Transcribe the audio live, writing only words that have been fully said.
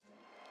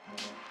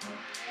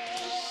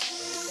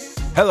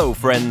Hello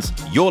friends,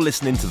 you're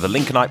listening to the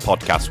Lincolnite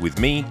Podcast with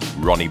me,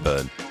 Ronnie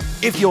Byrne.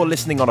 If you're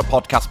listening on a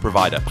podcast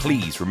provider,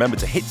 please remember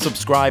to hit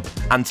subscribe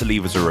and to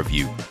leave us a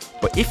review.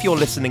 But if you're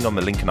listening on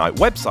the Lincolnite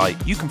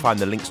website, you can find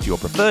the links to your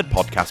preferred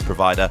podcast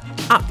provider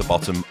at the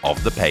bottom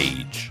of the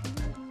page.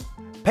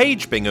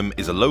 Paige Bingham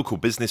is a local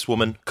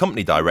businesswoman,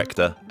 company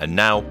director, and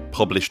now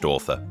published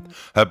author.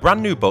 Her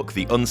brand new book,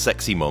 The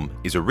Unsexy Mum,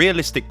 is a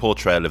realistic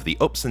portrayal of the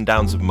ups and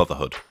downs of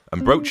motherhood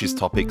and broaches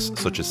topics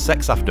such as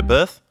sex after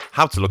birth,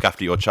 how to look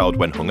after your child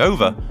when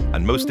hungover,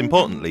 and most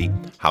importantly,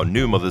 how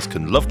new mothers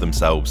can love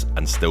themselves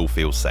and still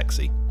feel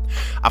sexy.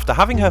 After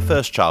having her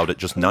first child at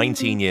just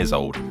 19 years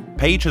old,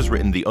 Paige has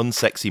written The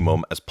Unsexy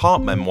Mum as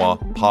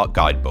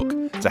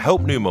part-memoir-part-guidebook to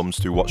help new mums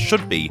through what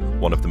should be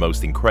one of the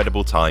most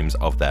incredible times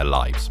of their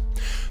lives.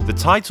 The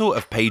title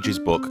of Paige's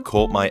book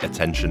caught my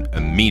attention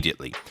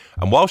immediately,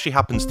 and while she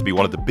happens to be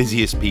one of the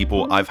busiest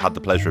people I've had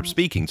the pleasure of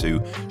speaking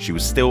to, she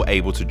was still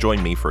able to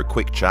join me for a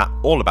quick chat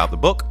all about the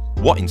book,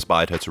 what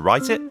inspired her to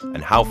write it,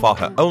 and how far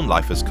her own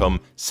life has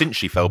come since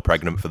she fell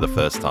pregnant for the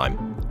first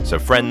time. So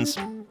friends,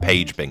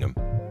 Paige Bingham.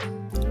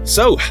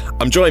 So,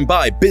 I'm joined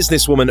by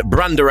businesswoman,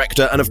 brand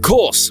director, and of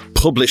course,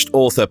 published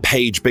author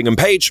Paige Bingham.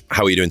 Paige,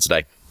 how are you doing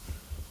today?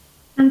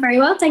 I'm very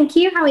well, thank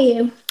you. How are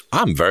you?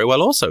 I'm very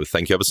well also,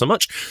 thank you ever so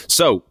much.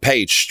 So,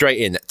 Paige, straight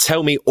in,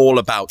 tell me all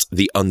about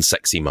The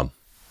Unsexy Mum.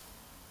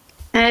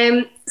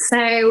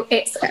 So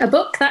it's a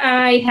book that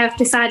I have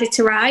decided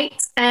to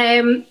write,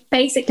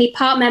 basically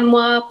part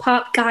memoir,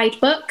 part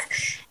guidebook,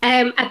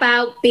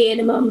 about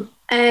being a mum.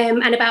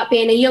 And about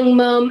being a young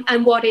mum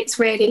and what it's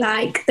really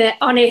like, the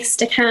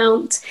honest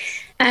account.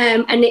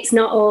 And it's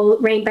not all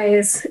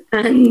rainbows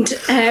and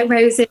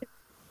roses.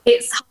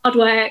 It's hard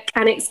work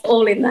and it's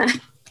all in there.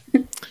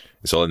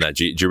 It's all in there.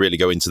 Do you really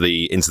go into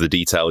the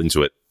detail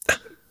into it?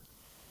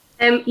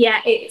 Yeah,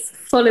 it's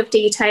full of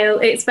detail.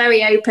 It's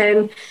very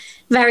open,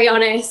 very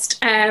honest,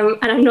 and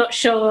I'm not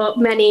sure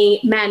many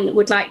men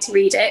would like to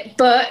read it,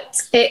 but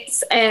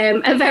it's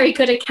a very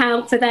good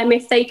account for them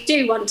if they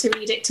do want to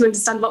read it to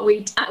understand what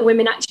we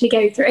women actually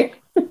go through.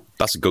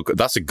 That's a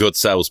good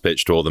sales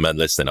pitch to all the men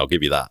listening. I'll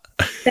give you that.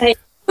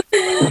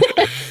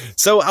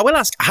 So I will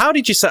ask, how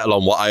did you settle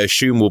on what I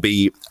assume will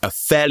be a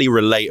fairly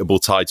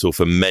relatable title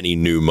for many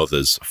new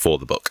mothers for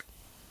the book?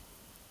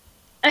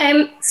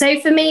 So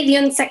for me, The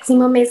Unsexy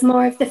Mum is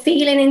more of the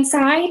feeling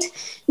inside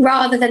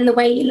rather than the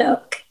way you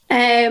look.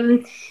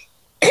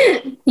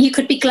 You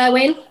could be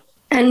glowing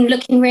and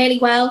looking really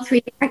well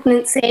through your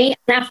pregnancy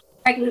and after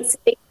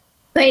pregnancy,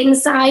 but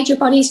inside your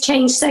body's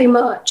changed so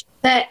much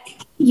that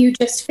you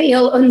just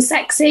feel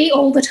unsexy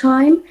all the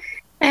time.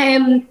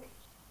 And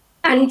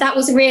that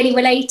was really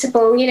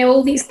relatable. You know,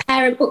 all these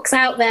parent books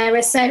out there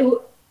are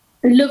so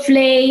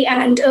lovely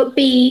and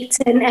upbeat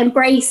and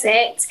embrace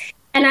it.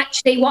 And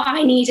actually what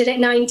I needed at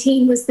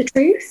 19 was the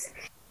truth.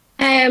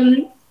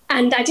 And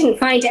I didn't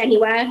find it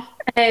anywhere.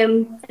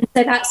 And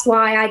so that's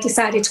why I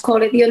decided to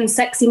call it The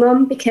Unsexy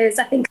Mum, because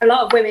I think a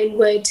lot of women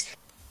would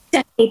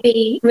definitely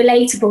be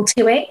relatable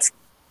to it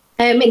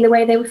in the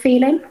way they were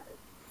feeling.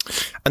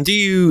 And do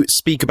you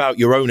speak about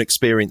your own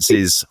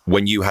experiences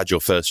when you had your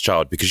first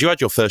child? Because you had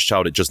your first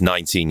child at just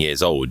 19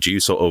 years old. Do you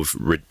sort of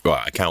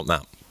account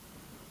that?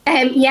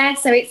 Yeah,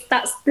 so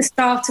that's the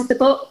start of the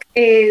book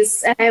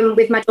is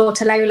with my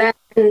daughter Lola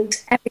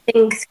and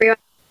everything through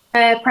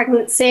her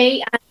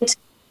pregnancy and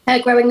her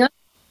growing up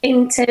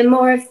into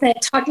more of the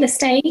toddler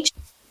stage.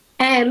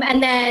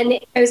 And then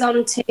it goes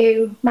on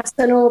to my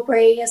son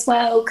Aubrey as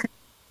well, because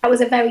that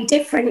was a very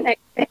different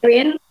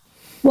experience.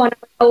 One, I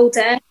was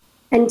older,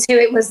 and two,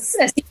 it was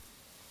so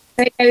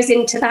it goes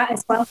into that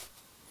as well.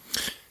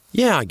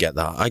 Yeah, I get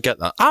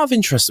that. Out of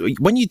interest,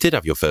 when you did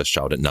have your first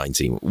child at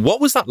 19,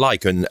 what was that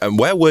like and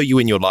where were you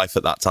in your life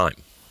at that time?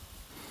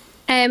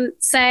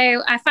 So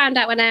I found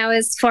out when I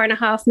was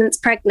 4.5 months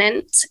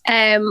pregnant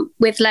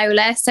with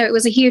Lola. So it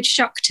was a huge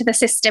shock to the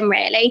system,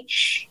 really.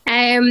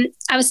 I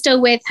was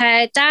still with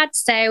her dad.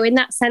 So in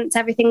that sense,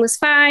 everything was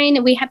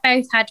fine. We had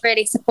both had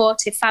really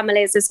supportive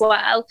families as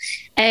well.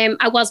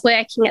 I was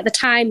working at the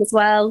time as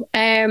well.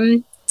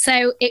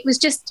 So it was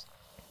just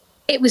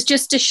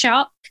a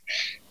shock.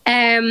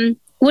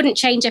 Wouldn't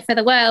change it for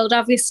the world,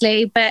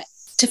 obviously, but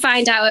to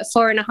find out at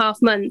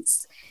 4.5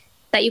 months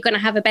that you're going to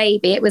have a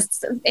baby, it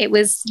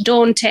was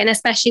daunting,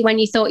 especially when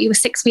you thought you were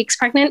 6 weeks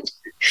pregnant.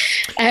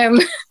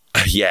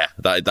 Yeah,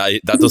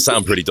 that does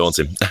sound pretty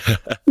daunting.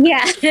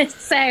 Yeah,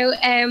 so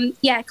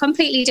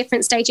completely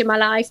different stage in my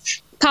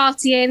life.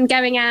 Partying,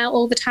 going out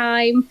all the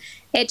time.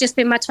 It had just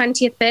been my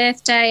 20th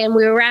birthday and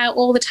we were out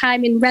all the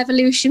time in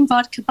Revolution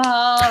Vodka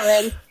Bar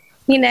and,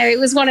 it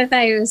was one of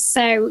those.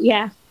 So,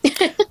 yeah.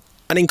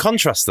 And in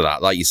contrast to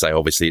that, like you say,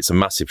 obviously it's a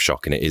massive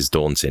shock and it is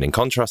daunting. In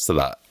contrast to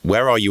that,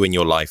 where are you in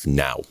your life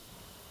now?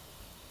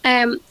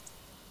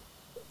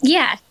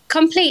 Yeah,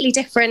 completely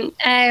different.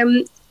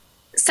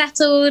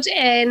 Settled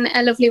in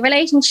a lovely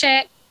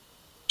relationship,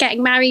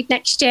 getting married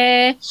next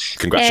year.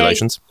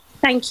 Congratulations.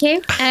 Thank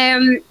you.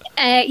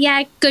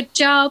 Yeah, good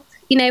job.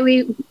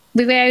 We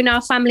own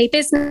our family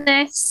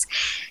business.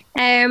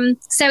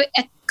 So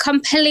a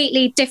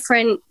completely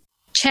different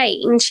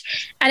change,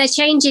 and a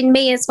change in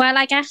me as well,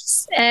 I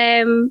guess.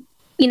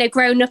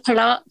 Grown up a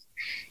lot,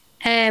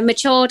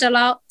 matured a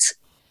lot,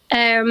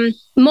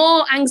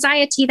 more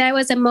anxiety though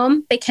as a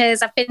mum,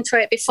 because I've been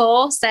through it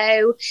before.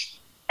 So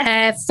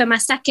for my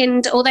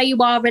second, although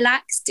you are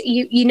relaxed,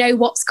 you know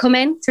what's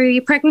coming through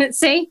your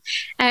pregnancy.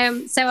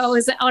 So I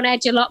was on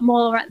edge a lot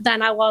more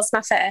than I was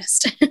my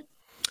first.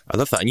 I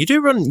love that. And you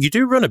do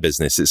run a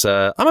business. It's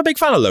I'm a big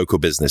fan of local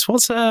business.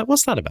 What's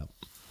that about?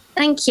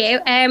 Thank you.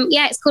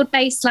 It's called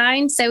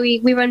Baseline. So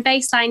we run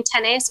Baseline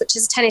Tennis, which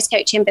is a tennis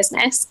coaching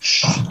business.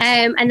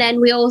 And then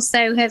we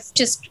also have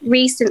just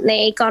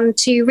recently gone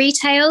to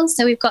retail.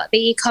 So we've got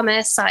the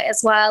e-commerce site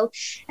as well.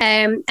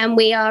 And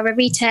we are a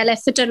retailer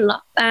for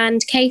Dunlop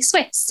and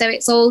K-Swiss. So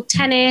it's all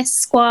tennis,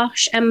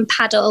 squash and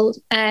paddle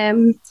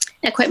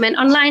equipment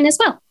online as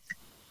well.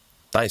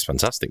 That is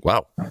fantastic.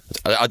 Wow.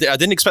 I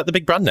didn't expect the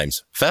big brand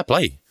names. Fair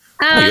play.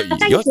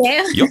 Thank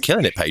you. You're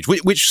killing it, Paige.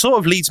 Which sort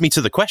of leads me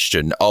to the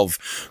question of,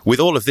 with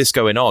all of this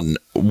going on,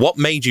 what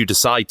made you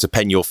decide to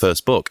pen your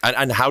first book?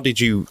 And how did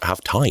you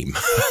have time?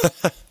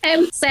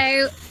 I'm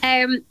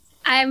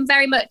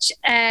very much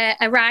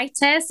a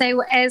writer.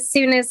 So as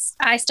soon as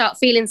I start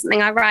feeling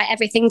something, I write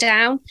everything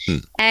down.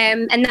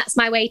 And that's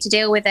my way to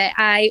deal with it.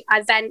 I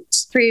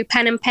vent through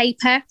pen and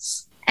paper.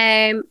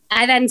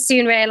 I then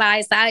soon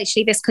realised that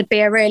actually this could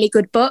be a really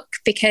good book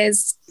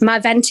because my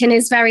venting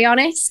is very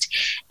honest.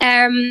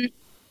 And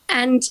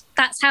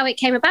that's how it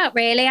came about,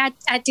 really. I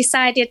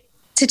decided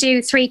to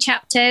do 3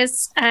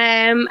 chapters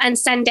and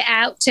send it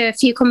out to a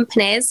few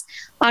companies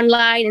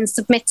online and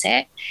submit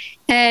it.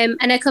 And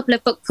a couple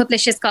of book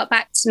publishers got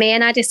back to me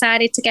and I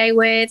decided to go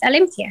with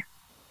Olympia.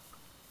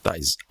 That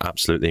is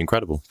absolutely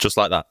incredible. Just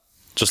like that.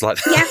 Yeah,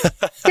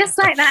 just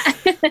like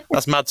that.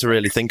 That's mad to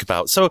really think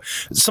about. So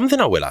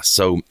something I will ask.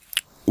 So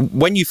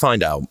when you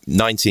find out,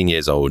 19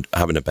 years old,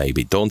 having a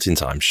baby, daunting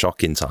time,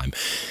 shocking time.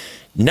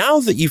 Now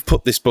that you've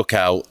put this book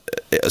out,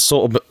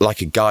 sort of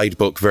like a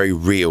guidebook, very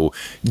real,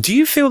 do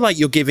you feel like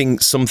you're giving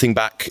something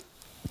back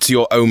to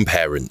your own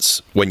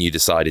parents when you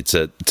decided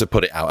to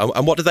put it out?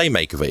 And what do they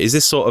make of it? Is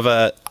this sort of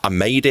a I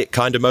made it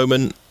kind of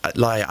moment?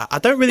 Like, I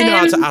don't really know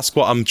how to ask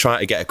what I'm trying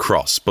to get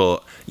across,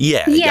 but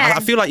yeah. I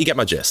feel like you get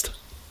my gist.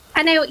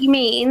 I know what you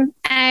mean.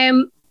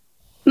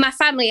 My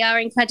family are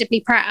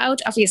incredibly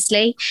proud,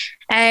 obviously.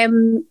 We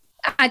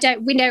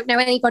don't know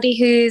anybody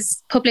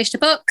who's published a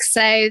book,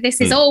 so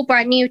this is all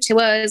brand new to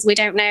us. We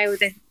don't know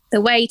the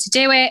way to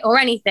do it or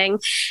anything.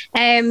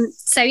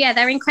 So yeah,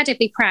 they're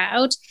incredibly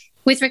proud.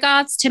 With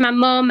regards to my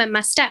mum and my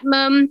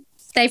stepmum,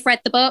 they've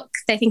read the book.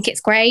 They think it's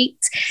great.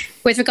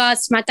 With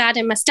regards to my dad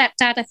and my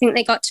stepdad, I think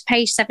they got to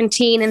page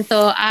 17 and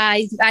thought,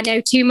 I know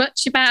too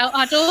much about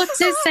our daughters,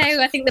 so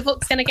I think the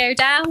book's going to go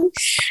down.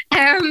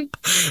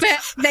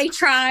 But they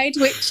tried,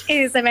 which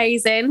is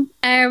amazing.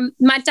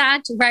 My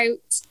dad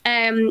wrote,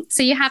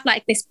 so you have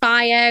like this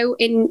bio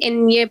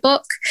in your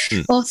book,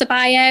 author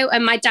bio,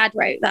 and my dad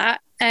wrote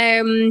that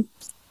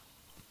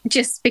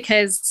just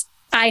because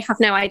I have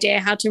no idea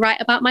how to write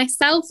about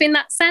myself in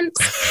that sense.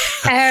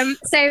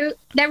 So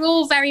they're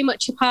all very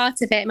much a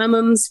part of it. My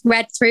mum's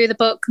read through the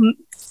book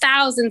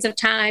thousands of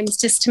times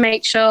just to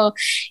make sure,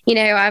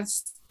 I've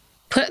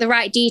put the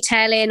right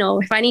detail in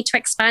or if I need to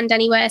expand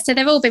anywhere. So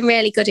they've all been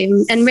really good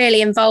and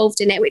really involved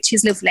in it, which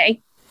is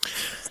lovely.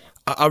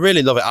 I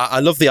really love it. I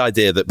love the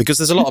idea that because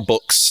there's a lot of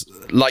books,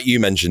 like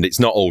you mentioned, it's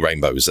not all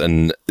rainbows.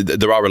 And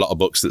there are a lot of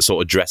books that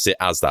sort of dress it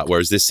as that.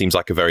 Whereas this seems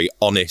like a very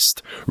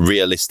honest,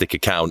 realistic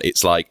account.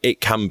 It's like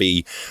it can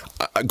be,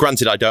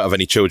 granted, I don't have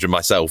any children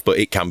myself, but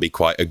it can be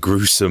quite a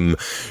gruesome,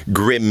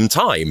 grim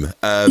time.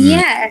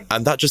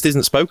 And that just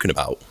isn't spoken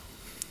about.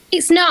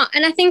 It's not.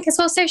 And I think as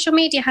well, social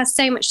media has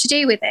so much to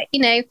do with it.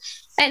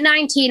 At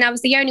 19, I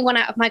was the only one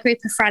out of my group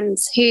of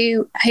friends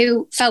who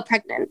fell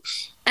pregnant.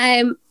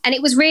 And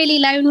it was really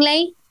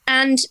lonely,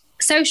 and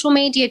social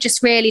media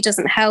just really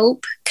doesn't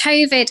help.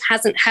 COVID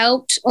hasn't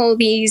helped all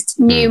these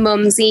new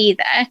mums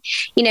either.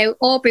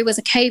 Aubrey was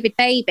a COVID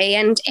baby,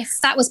 and if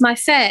that was my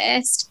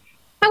first,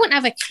 I wouldn't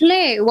have a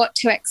clue what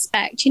to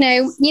expect.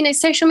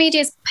 Social media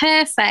is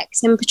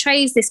perfect and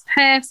portrays this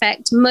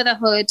perfect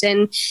motherhood,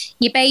 and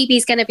your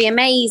baby's going to be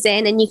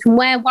amazing, and you can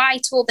wear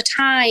white all the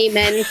time,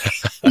 and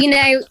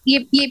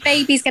your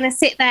baby's going to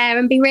sit there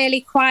and be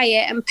really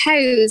quiet and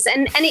pose,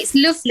 and it's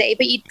lovely.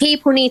 But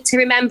people need to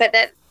remember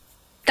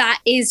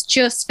that is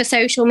just for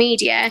social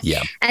media,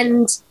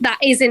 and that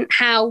isn't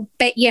how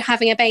you're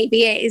having a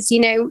baby is.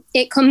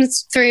 It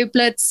comes through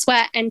blood,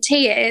 sweat and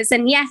tears,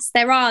 and yes,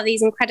 there are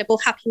these incredible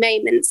happy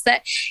moments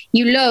that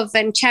you love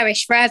and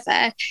cherish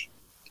forever,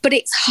 but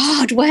it's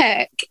hard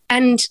work.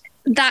 And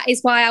that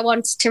is why I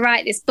wanted to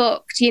write this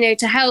book,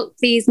 to help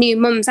these new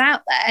mums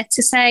out there,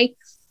 to say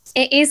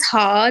it is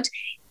hard.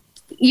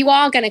 You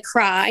are going to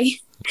cry.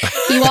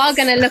 You are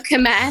going to look a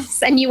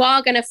mess and you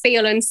are going to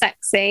feel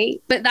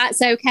unsexy, but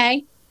that's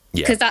okay.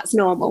 Because that's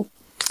normal.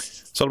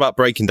 It's all about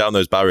breaking down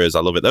those barriers. I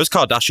love it. Those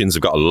Kardashians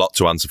have got a lot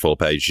to answer for,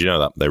 Paige. You know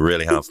that? They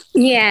really have.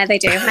 Yeah, they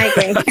do. I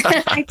agree.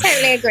 I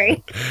totally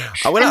agree.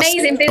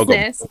 Amazing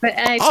business, but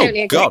I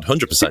totally agree. Oh, God,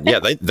 100%. Yeah,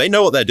 they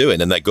know what they're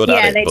doing and they're good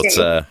at it.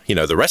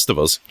 But, the rest of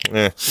us.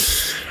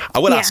 I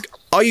will ask,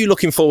 are you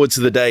looking forward to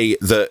the day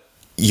that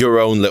your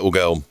own little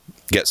girl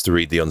gets to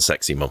read The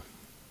Unsexy Mum?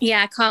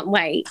 Yeah, I can't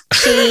wait.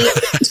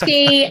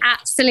 She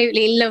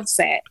absolutely loves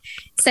it.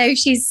 So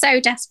she's so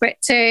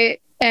desperate to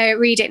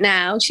read it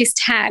now. She's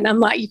 10. I'm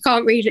like, you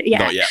can't read it yet.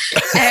 Not yet.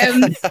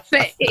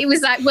 But it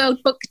was like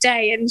World Book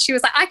Day, and she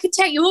was like, I could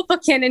take your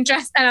book in and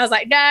dress. And I was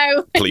like,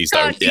 no, please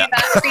don't do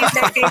that. Please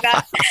don't do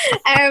that.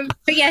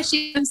 But yeah,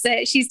 she loves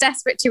it. She's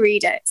desperate to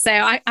read it. So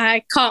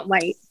I can't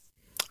wait.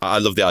 I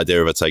love the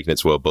idea of her taking it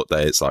to World Book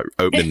Day. It's like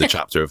opening the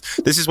chapter of,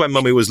 this is when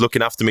Mummy was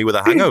looking after me with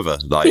a hangover.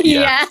 Like,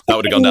 that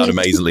would have gone down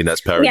amazingly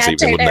next parents'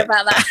 evening, wouldn't it?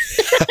 About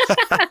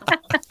that.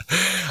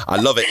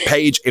 I love it.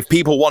 Paige, if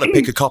people want to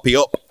pick a copy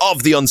up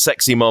of The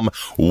Unsexy Mum,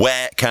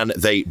 where can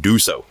they do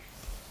so?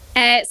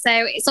 So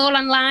it's all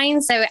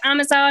online. So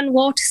Amazon,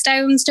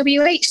 Waterstones,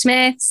 WH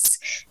Smiths,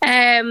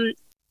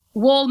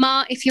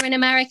 Walmart if you're in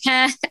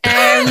America.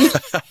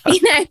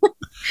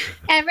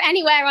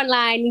 Anywhere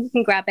online, you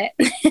can grab it.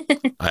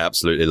 I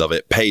absolutely love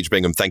it. Paige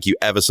Bingham, thank you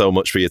ever so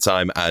much for your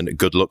time, and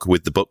good luck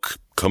with the book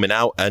coming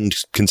out and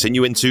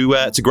continuing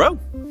to grow.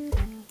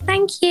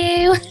 Thank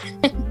you.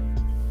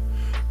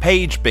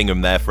 Paige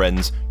Bingham there,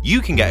 friends. You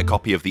can get a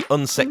copy of The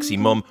Unsexy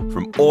Mum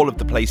from all of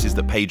the places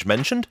that Paige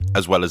mentioned,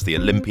 as well as the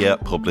Olympia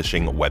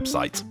Publishing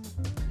website.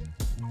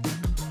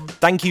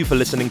 Thank you for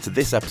listening to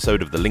this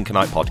episode of the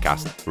Lincolnite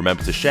Podcast.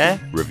 Remember to share,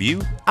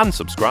 review, and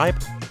subscribe.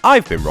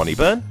 I've been Ronnie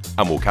Byrne,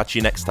 and we'll catch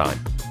you next time.